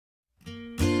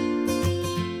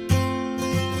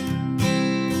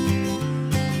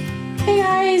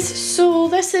guys, so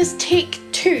this is take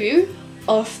 2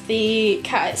 of the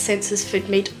Catit Senses Food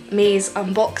Maze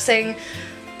unboxing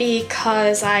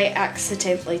because I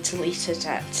accidentally deleted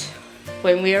it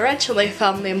when we originally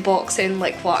filmed the unboxing,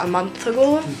 like what, a month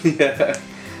ago? Yeah.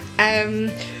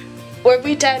 When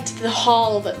we did the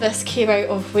haul that this came out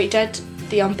of, we did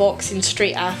the unboxing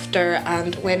straight after,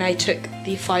 and when I took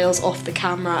the files off the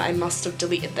camera I must have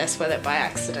deleted this with it by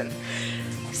accident.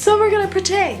 So we're gonna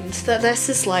pretend that this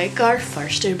is like our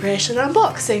first impression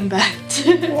unboxing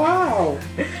bit. Wow!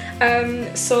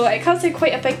 So it comes in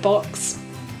quite a big box,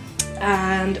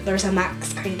 and there's a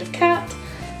Max kind of cat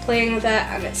playing with it,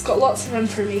 and it's got lots of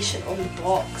information on the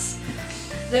box.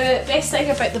 The best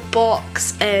thing about the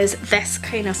box is this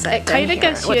kind of thing. It kind of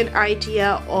gives you an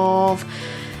idea of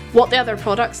what the other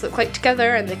products look like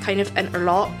together, and they kind of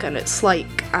interlock, and it's like,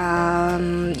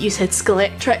 you said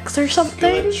Skeletrix or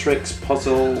something? Skeletrix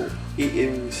puzzle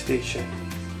eating station.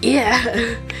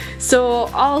 Yeah. So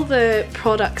all the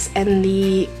products in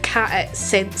the Catit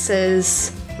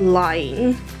Senses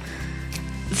line,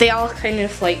 they all kind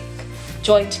of like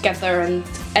join together, and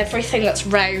everything that's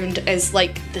round is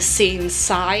like the same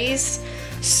size,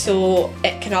 so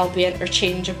it can all be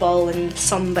interchangeable, and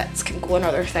some bits can go on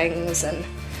other things, and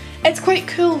it's quite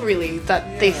cool really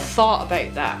that they thought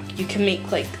about that. You can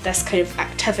make like this kind of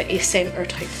activity centre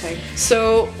type thing.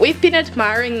 So we've been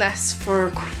admiring this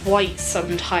for quite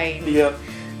some time. Yep.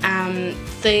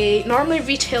 They normally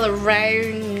retail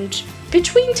around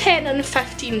between £10 and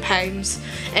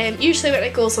 £15. Usually when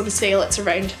it goes on sale it's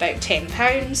around about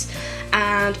 £10,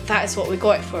 and that is what we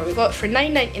got it for. We got it for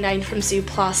 £9.99 from Zoo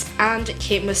Plus, and it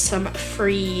came with some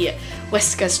free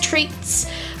Whiskas treats,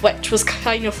 which was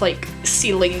kind of like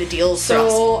sealing the deal for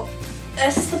us. So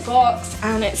this is the box,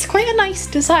 and it's quite a nice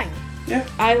design. Yeah.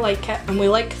 I like it, and we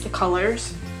like the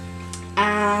colours.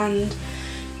 And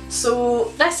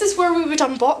so this is where we would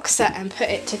unbox it and put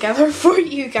it together for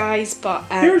you guys, but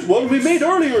here's one we made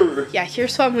earlier! Yeah,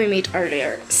 here's one we made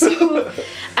earlier. So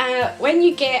when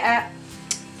you get it,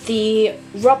 the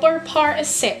rubber part is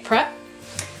separate,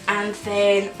 and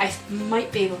then I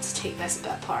might be able to take this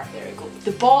bit apart. There we go.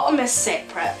 The bottom is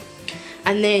separate,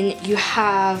 and then you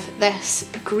have this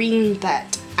green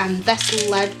bit, and this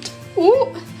lid,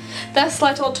 this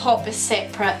lid on top is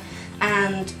separate,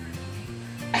 and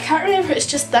I can't remember if it's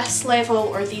just this level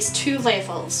or these two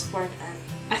levels weren't in.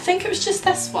 I think it was just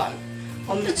this one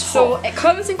on the top. So it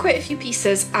comes in quite a few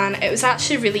pieces, and it was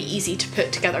actually really easy to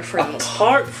put together for the most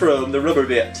part. Apart from the rubber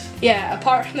bit. Yeah,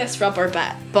 apart from this rubber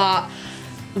bit, but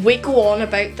we go on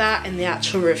about that in the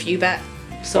actual review bit.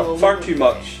 So far too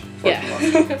much. But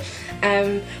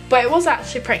it was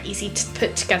actually pretty easy to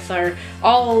put together.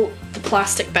 All the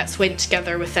plastic bits went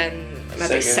together within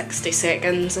maybe 60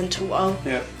 seconds in total.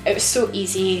 Yeah. It was so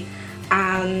easy,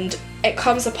 and it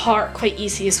comes apart quite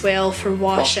easy as well for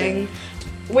washing.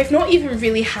 We've not even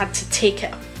really had to take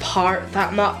it apart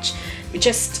that much. We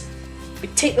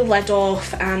take the lid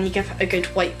off and you give it a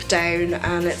good wipe down,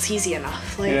 and it's easy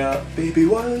enough. Like, yeah, baby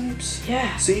wipes.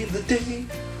 Yeah. Save the day.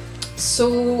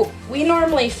 So we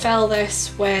normally fill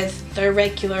this with the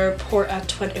regular Porta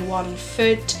 21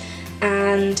 food,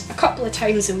 and a couple of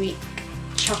times a week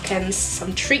chuck in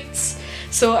some treats.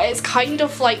 So it's kind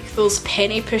of like those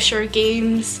penny pusher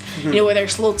games, you know, where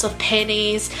there's loads of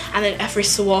pennies, and then every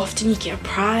so often you get a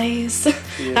prize.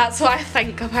 Yeah. That's what I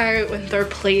think about when they're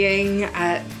playing.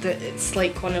 It's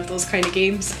like one of those kind of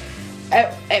games.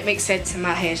 It makes sense in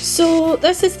my head. So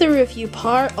this is the review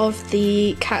part of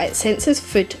the Catit Senses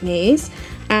Food Maze,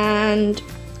 and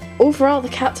overall the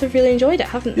cats have really enjoyed it,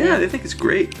 haven't they? Yeah, they think it's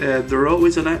great. They're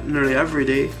always in it nearly every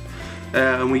day.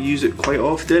 And we use it quite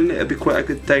often. It'd be quite a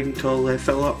good thing to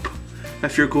fill up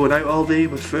if you're going out all day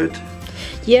with food.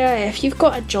 Yeah, if you've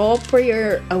got a job where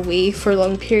you're away for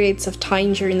long periods of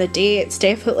time during the day, it's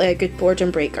definitely a good boredom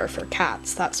breaker for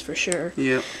cats, that's for sure.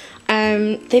 Yeah.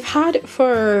 They've had it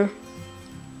for,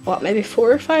 what, maybe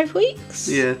 4 or 5 weeks?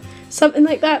 Yeah. Something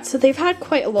like that, so they've had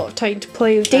quite a lot of time to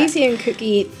play with it. Daisy and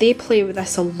Cookie, they play with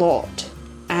this a lot.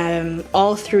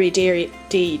 All through a day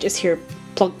you just hear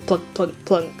plunk, plunk, plunk,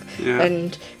 plunk. Yeah.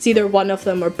 And it's either one of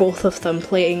them or both of them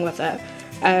playing with it.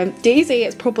 Daisy,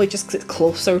 it's probably just because it's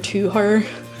closer to her.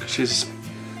 She's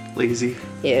lazy.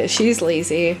 Yeah, she's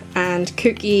lazy. And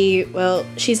Cookie, well,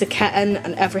 she's a kitten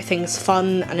and everything's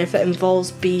fun, and if it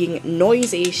involves being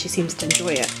noisy, she seems to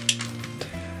enjoy it.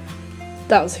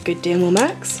 That was a good demo,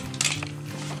 Max.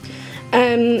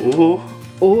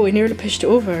 Oh, I nearly pushed it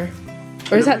over.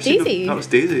 Or is that Daisy? That was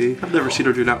Daisy. I've never seen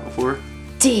her do that before.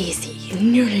 Daisy, you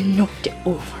nearly knocked it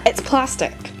over. It's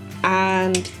plastic,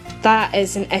 and that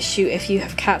is an issue if you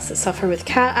have cats that suffer with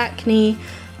cat acne,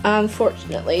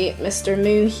 Unfortunately, Mr.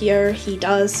 Moo here, he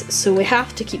does, so we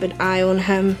have to keep an eye on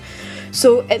him.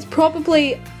 So it's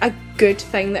probably a good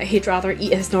thing that he'd rather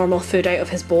eat his normal food out of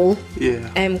his bowl.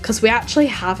 Yeah. Because we actually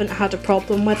haven't had a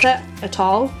problem with it at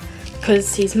all,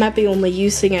 because he's maybe only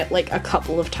using it like a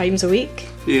couple of times a week.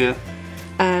 Yeah.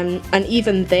 And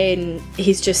even then,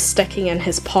 he's just sticking in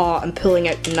his paw and pulling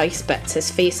out the nice bits. His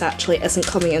face actually isn't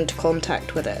coming into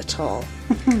contact with it at all.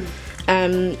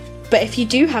 But if you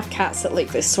do have cats that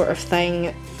like this sort of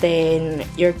thing, then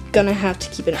you're gonna have to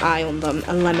keep an eye on them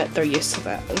and limit their use of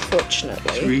it,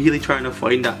 unfortunately. Really trying to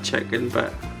find that chicken,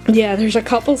 but yeah, there's a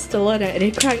couple still in it and he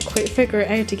can't quite figure out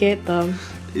how to get them.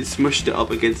 he smushed it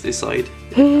up against the side.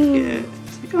 Yeah.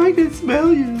 It's like, I can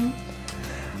smell you.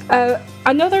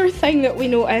 Another thing that we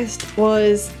noticed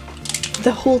was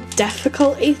the whole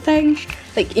difficulty thing.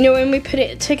 Like, you know, when we put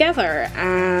it together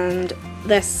and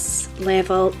this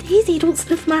level, Daisy, don't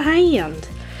sniff my hand,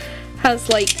 has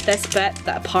like this bit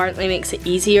that apparently makes it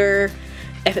easier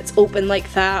if it's open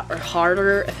like that or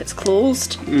harder if it's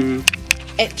closed.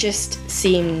 It just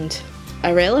seemed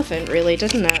irrelevant, really,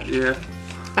 didn't it?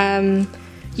 Yeah.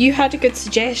 You had a good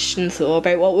suggestion though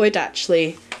about what would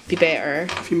actually be better.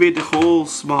 If you made the hole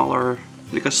smaller,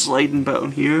 like a sliding bit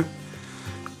on here,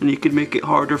 and you could make it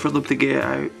harder for them to get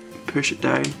out, push it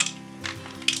down.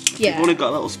 Yeah. You've only got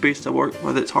a little space to work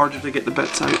with, it's harder to get the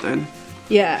bits out then.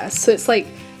 Yeah, so it's like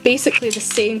basically the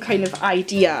same kind of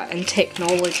idea and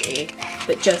technology,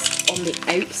 but just on the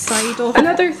outside of it.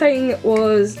 Another thing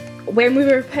was, when we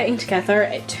were putting together,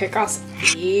 it took us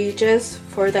ages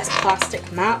for this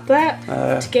plastic mat bit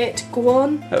to get to go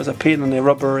on. It was a pain in the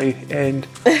rubbery end.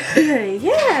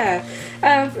 Yeah,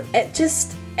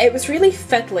 it was really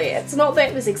fiddly. It's not that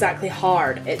it was exactly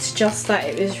hard, it's just that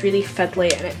it was really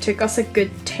fiddly, and it took us a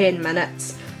good 10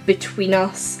 minutes between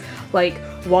us, like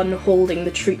one holding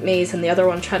the treat maze and the other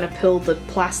one trying to pull the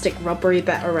plastic rubbery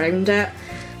bit around it.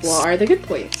 What are the good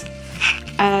points?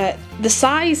 The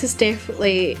size is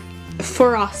definitely,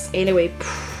 for us anyway,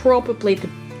 probably the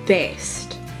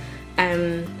best.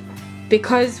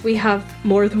 Because we have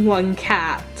more than one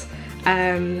cat,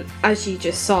 as you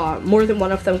just saw, more than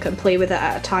one of them can play with it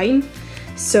at a time.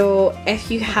 So if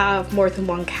you have more than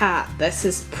one cat, this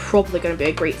is probably going to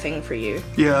be a great thing for you.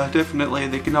 Yeah, definitely.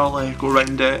 They can all go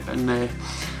around it and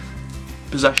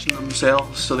position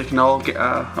themselves so they can all get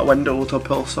a window to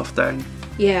pull stuff down.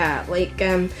 Yeah, like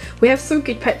we have some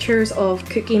good pictures of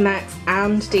Cookie Max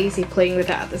and Daisy playing with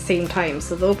it at the same time,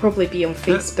 so they'll probably be on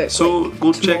Facebook. Yeah, so like,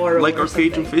 go check like our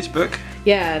page on something. Facebook.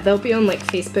 Yeah, they'll be on like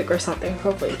Facebook or something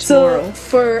probably tomorrow. So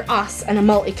for us in a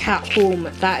multi-cat home,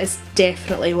 that is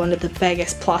definitely one of the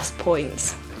biggest plus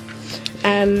points.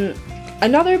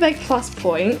 Another big plus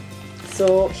point,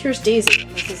 so here's Daisy,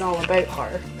 and this is all about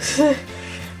her.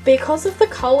 Because of the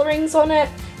colourings on it,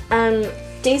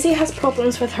 Daisy has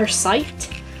problems with her sight.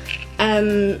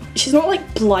 She's not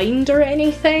like blind or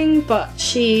anything, but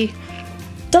she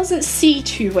doesn't see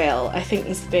too well, I think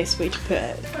is the best way to put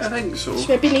it. I think so. She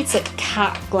maybe needs like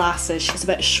cat glasses, she's a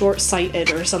bit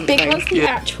short-sighted or something. Because the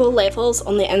actual levels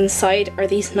on the inside are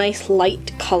these nice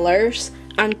light colours,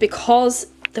 and because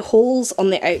the holes on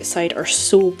the outside are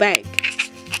so big,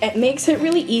 it makes it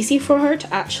really easy for her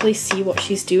to actually see what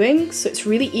she's doing, so it's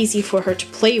really easy for her to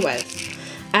play with.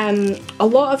 A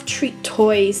lot of treat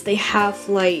toys, they have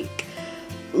like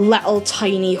little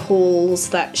tiny holes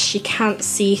that she can't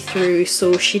see through,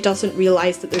 so she doesn't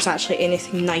realise that there's actually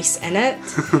anything nice in it.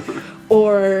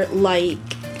 Or like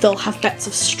they'll have bits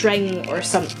of string or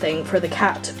something for the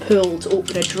cat to pull to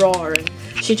open a drawer, and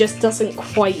she just doesn't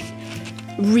quite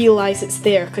realise it's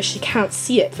there because she can't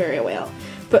see it very well.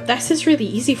 But this is really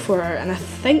easy for her, and I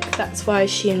think that's why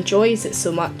she enjoys it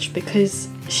so much, because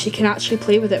she can actually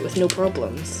play with it with no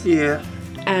problems. Yeah.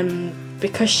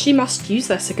 Because she must use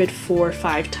this a good 4 or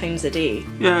 5 times a day.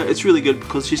 Yeah, it's really good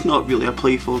because she's not really a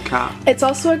playful cat. It's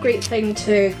also a great thing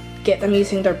to get them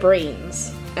using their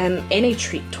brains. Any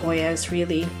treat toy is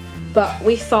really. But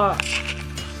we thought,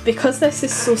 because this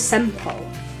is so simple,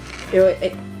 you know,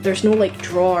 there's no like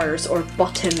drawers or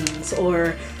buttons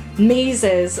or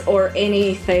mazes or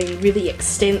anything really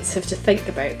extensive to think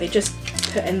about. They just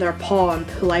put in their paw and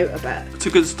pull out a bit. It's a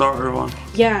good starter one.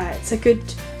 Yeah, it's a good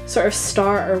sort of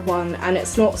starter one, and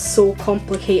it's not so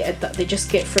complicated that they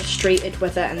just get frustrated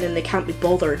with it and then they can't be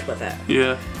bothered with it.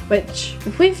 Yeah. Which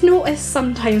we've noticed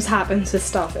sometimes happens with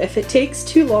stuff. If it takes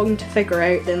too long to figure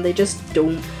out, then they just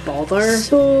don't bother.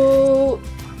 So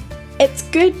it's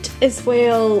good as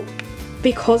well,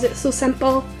 because it's so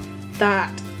simple,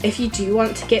 that if you do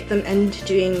want to get them into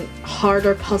doing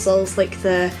harder puzzles like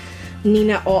the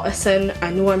Nina Ottoson,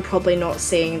 I know I'm probably not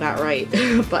saying that right,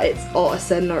 but it's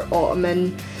Ottoson or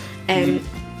Ottoman,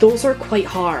 those are quite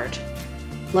hard.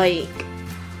 Like,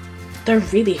 they're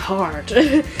really hard.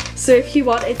 So if you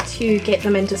wanted to get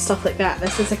them into stuff like that,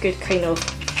 this is a good kind of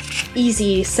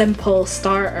easy, simple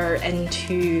starter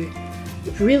into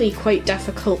really quite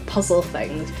difficult puzzle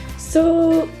things.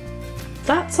 So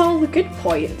that's all the good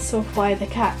points of why the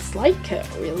cats like it,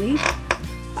 really.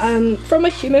 From a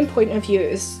human point of view,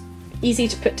 it's easy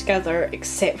to put together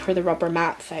except for the rubber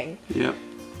mat thing. Yeah.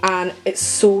 And it's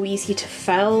so easy to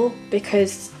fill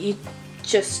because you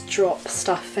just drop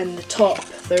stuff in the top.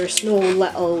 There's no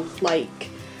little like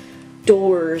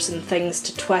doors and things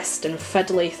to twist and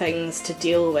fiddly things to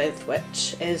deal with,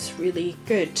 which is really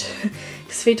good.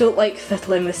 Because we don't like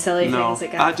fiddling with silly things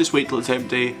like that. I just wait till it's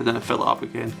empty and then I fill it up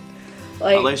again.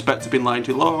 Like, Unless bits have been lying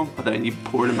too long, but then you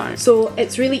pour them out. So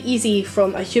it's really easy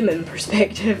from a human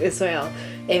perspective as well,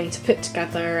 to put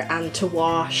together and to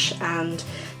wash and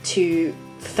to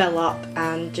fill up,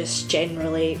 and just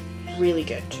generally really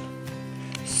good.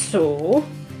 So,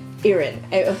 Erin,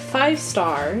 out of 5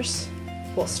 stars,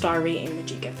 what star rating would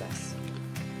you give this?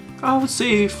 I would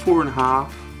say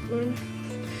 4.5.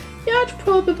 Yeah, I'd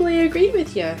probably agree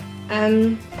with you.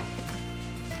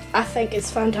 I think it's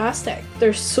fantastic.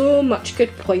 There's so much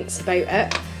good points about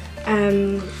it.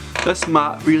 This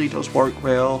mat really does work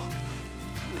well.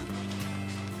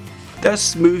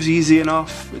 This moves easy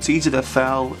enough, it's easy to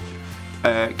fill,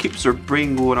 keeps their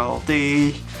brain going all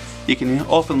day. You can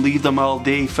often leave them all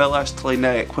day, fill this till they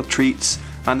neck with treats,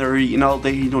 and they're eating all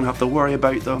day, you don't have to worry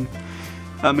about them.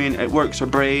 I mean, it works their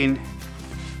brain.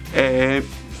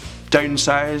 Down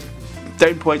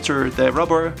points are the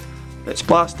rubber, it's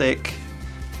plastic,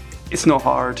 it's not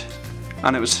hard,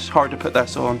 and it was hard to put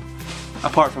this on.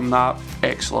 Apart from that,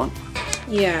 excellent.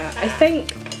 Yeah, I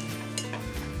think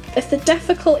if the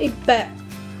difficulty bit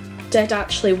did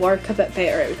actually work a bit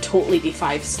better, it would totally be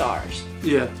 5 stars.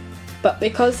 Yeah. But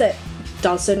because it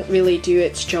doesn't really do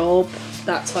its job,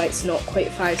 that's why it's not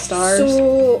quite 5 stars.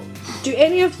 So, do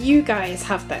any of you guys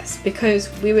have this?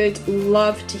 Because we would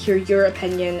love to hear your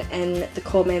opinion in the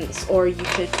comments, or you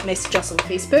could message us on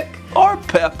Facebook. Or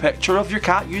put a picture of your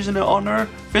cat using it on our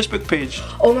Facebook page.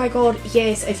 Oh my god,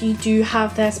 yes, if you do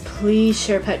have this, please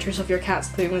share pictures of your cats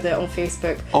playing with it on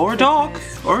Facebook. Or a dog.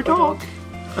 Or a dog.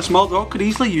 A small dog could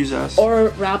easily use this. Or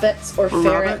rabbits or ferrets.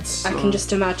 rabbits, I can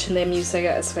just imagine them using it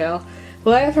as well.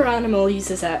 Whatever animal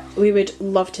uses it, we would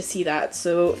love to see that.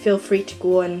 So feel free to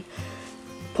go and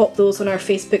pop those on our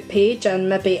Facebook page and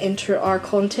maybe enter our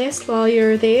contest while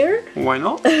you're there. Why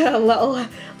not? A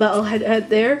little hint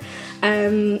there.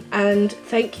 And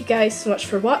thank you guys so much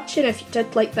for watching. If you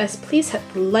did like this, please hit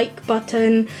the like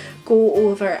button. Go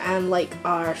over and like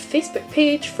our Facebook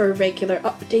page for regular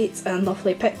updates and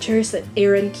lovely pictures that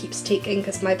Erin keeps taking,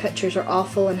 because my pictures are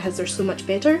awful and his are so much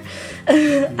better.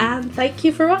 And thank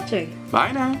you for watching.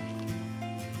 Bye now.